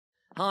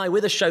Hi,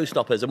 we're the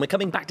Showstoppers, and we're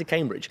coming back to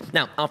Cambridge.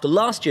 Now, after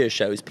last year's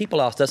shows, people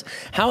asked us,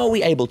 how are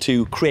we able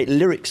to create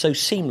lyrics so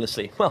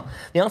seamlessly? Well,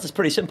 the answer's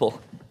pretty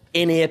simple.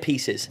 In-ear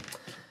pieces.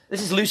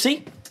 This is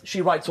Lucy. She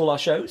writes all our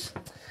shows.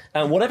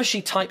 And whatever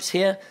she types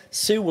here,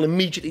 Sue will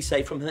immediately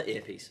say from her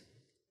earpiece.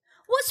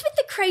 What's with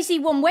the crazy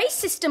one-way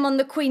system on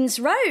the Queen's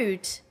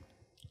Road?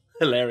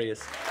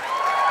 Hilarious.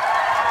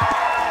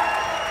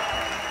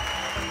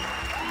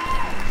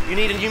 You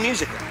need a new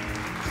musical?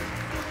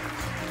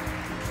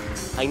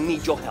 I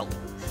need your help.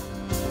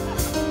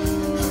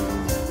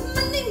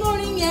 Monday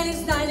morning and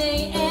it's 9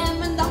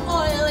 a.m. and the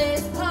oil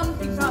is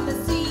pumping from the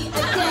sea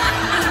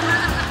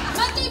again.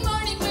 Monday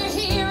morning we're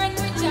here and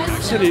we're just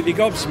absolutely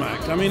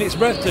gobsmacked. I mean, it's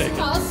breathtaking. It's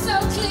all so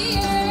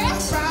clear.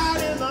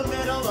 Right in the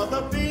middle of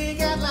the big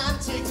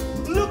Atlantic,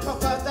 look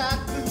up at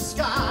that blue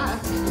sky.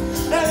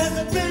 And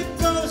then the big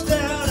goes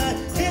down and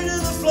into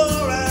the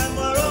floor and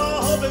we're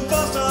all hoping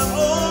for some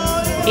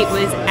oil. It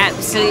was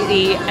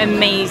absolutely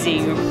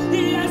amazing.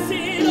 Yes,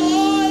 it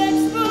all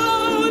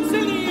explodes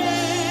in the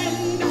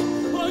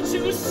end. Won't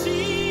you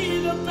see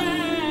the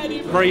bad?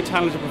 Very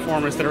talented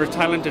performers that are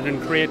talented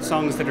and create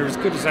songs that are as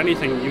good as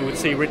anything you would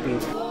see written.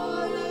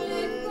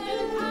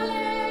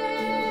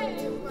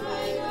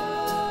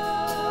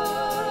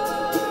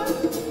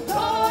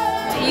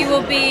 You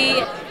will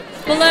be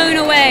blown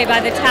away by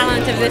the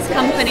talent of this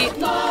company.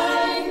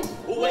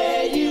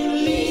 Where you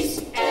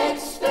least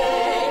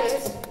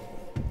expect,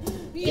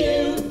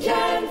 you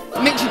can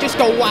It makes you just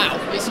go, wow,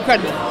 it's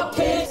incredible.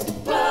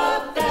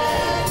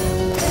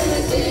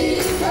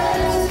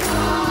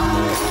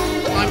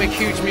 I'm a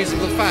huge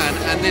musical fan,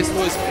 and this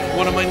was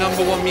one of my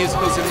 #1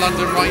 musicals in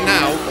London right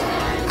now,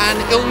 and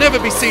it'll never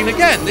be seen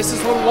again. This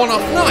is a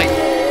one-off night.